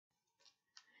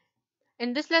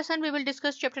In this lesson, we will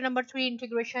discuss chapter number 3,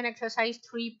 integration exercise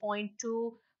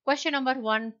 3.2, question number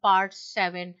 1, part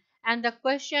 7. And the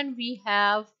question we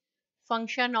have,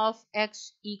 function of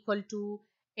x equal to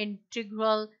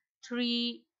integral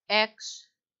 3x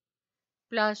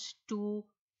plus 2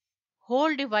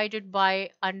 whole divided by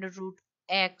under root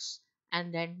x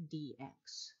and then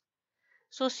dx.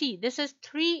 So see, this is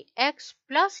 3x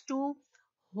plus 2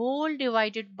 whole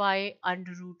divided by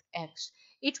under root x.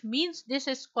 It means this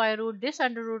is square root, this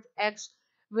under root x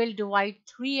will divide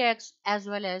 3x as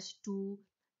well as 2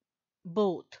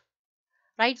 both.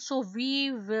 Right? So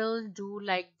we will do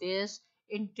like this,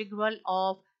 integral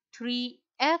of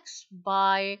 3x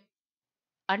by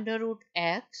under root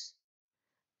x,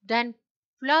 then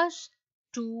plus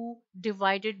 2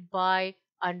 divided by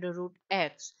under root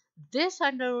x. This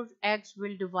under root x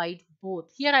will divide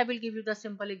both. Here I will give you the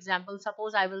simple example.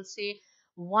 Suppose I will say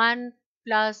 1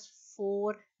 plus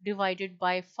 4 divided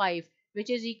by 5,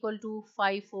 which is equal to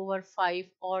 5 over 5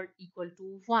 or equal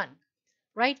to 1.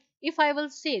 Right? If I will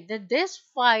say that this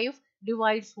 5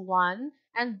 divides 1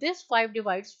 and this 5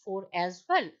 divides 4 as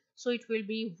well. So it will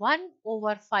be 1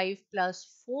 over 5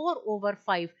 plus 4 over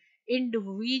 5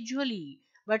 individually.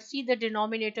 But see, the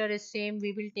denominator is same.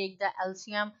 We will take the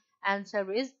LCM.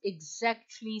 Answer is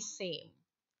exactly same.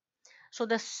 So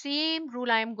the same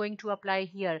rule I am going to apply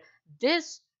here.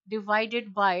 This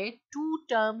divided by two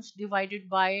terms divided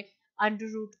by under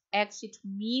root x, it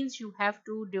means you have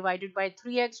to divide it by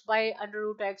 3x by under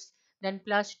root x, then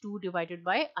plus 2 divided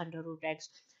by under root x.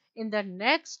 In the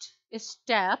next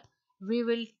step, we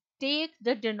will take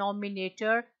the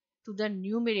denominator to the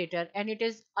numerator, and it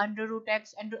is under root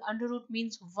x, and under root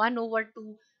means 1 over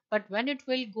 2, but when it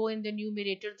will go in the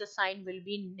numerator, the sign will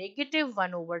be negative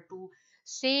 1 over 2.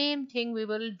 Same thing we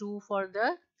will do for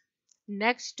the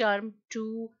next term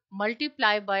to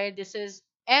multiply by, this is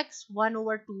x 1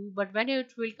 over 2, but when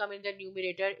it will come in the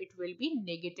numerator, it will be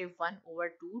negative 1 over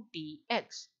 2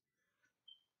 dx.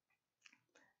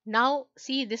 Now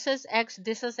see, this is x,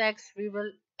 this is x, we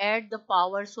will add the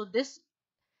power. So this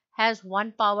has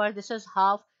 1 power, this is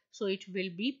half, so it will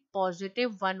be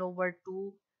positive 1 over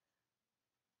 2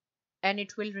 and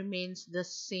it will remains the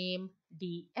same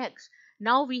dx.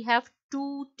 Now we have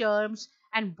two terms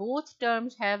and both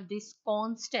terms have this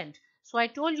constant. So I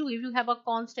told you, if you have a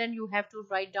constant, you have to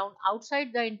write down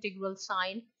outside the integral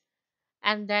sign,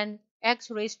 and then x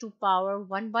raised to power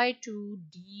 1 by 2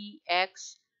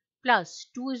 dx plus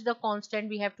 2 is the constant,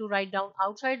 we have to write down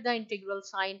outside the integral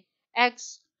sign,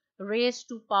 x raised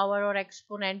to power or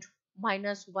exponent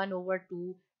minus 1 over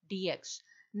 2 dx.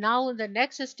 Now in the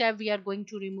next step, we are going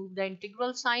to remove the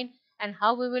integral sign, and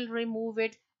how we will remove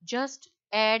it? Just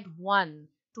add 1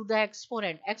 to the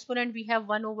exponent. Exponent we have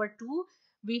 1 over 2,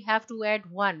 we have to add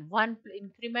 1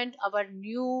 increment. Our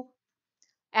new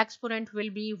exponent will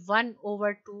be 1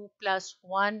 over 2 plus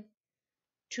 1,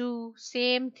 2.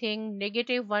 Same thing,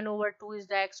 negative 1 over 2 is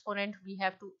the exponent, we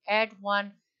have to add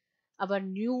 1. Our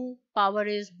new power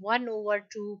is 1 over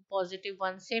 2 positive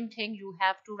 1. Same thing, you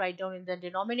have to write down in the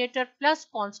denominator plus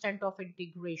constant of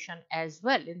integration as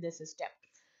well in this step.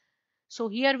 So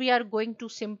here we are going to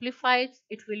simplify.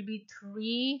 It will be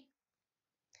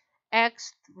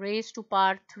 3x raised to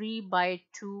power 3 by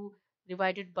 2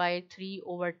 divided by 3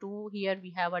 over 2. Here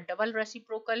we have a double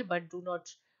reciprocal, but do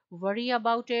not worry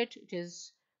about it. It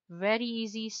is very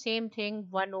easy. Same thing,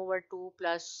 1 over 2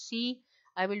 plus c.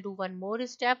 I will do one more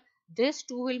step. This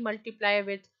 2 will multiply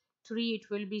with 3. It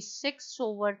will be 6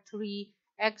 over 3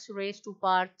 x raised to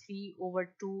power 3 over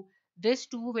 2. This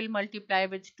 2 will multiply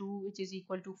with 2, which is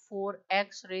equal to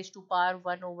 4x raised to power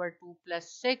 1 over 2 plus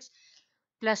 6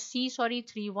 plus c,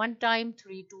 3 one time,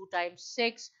 3 two times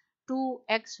 6,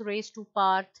 2x raised to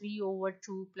power 3 over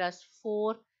 2 plus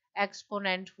 4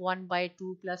 exponent 1 by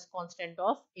 2 plus constant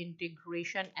of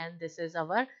integration, and this is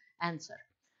our answer.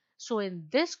 So in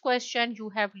this question, you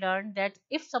have learned that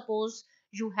if suppose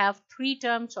you have 3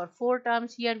 terms or 4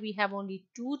 terms, here we have only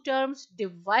 2 terms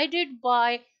divided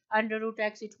by under root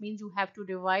x. It means you have to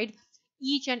divide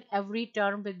each and every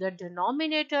term with the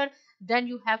denominator. Then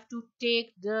you have to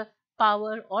take the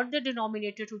power or the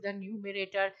denominator to the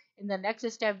numerator. In the next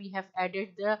step, we have added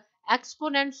the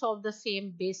exponents of the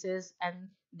same basis, and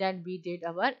then we did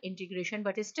our integration.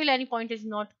 But still any point is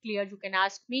not clear, you can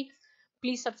ask me.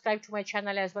 Please subscribe to my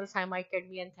channel as well, Saima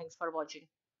Academy, and thanks for watching.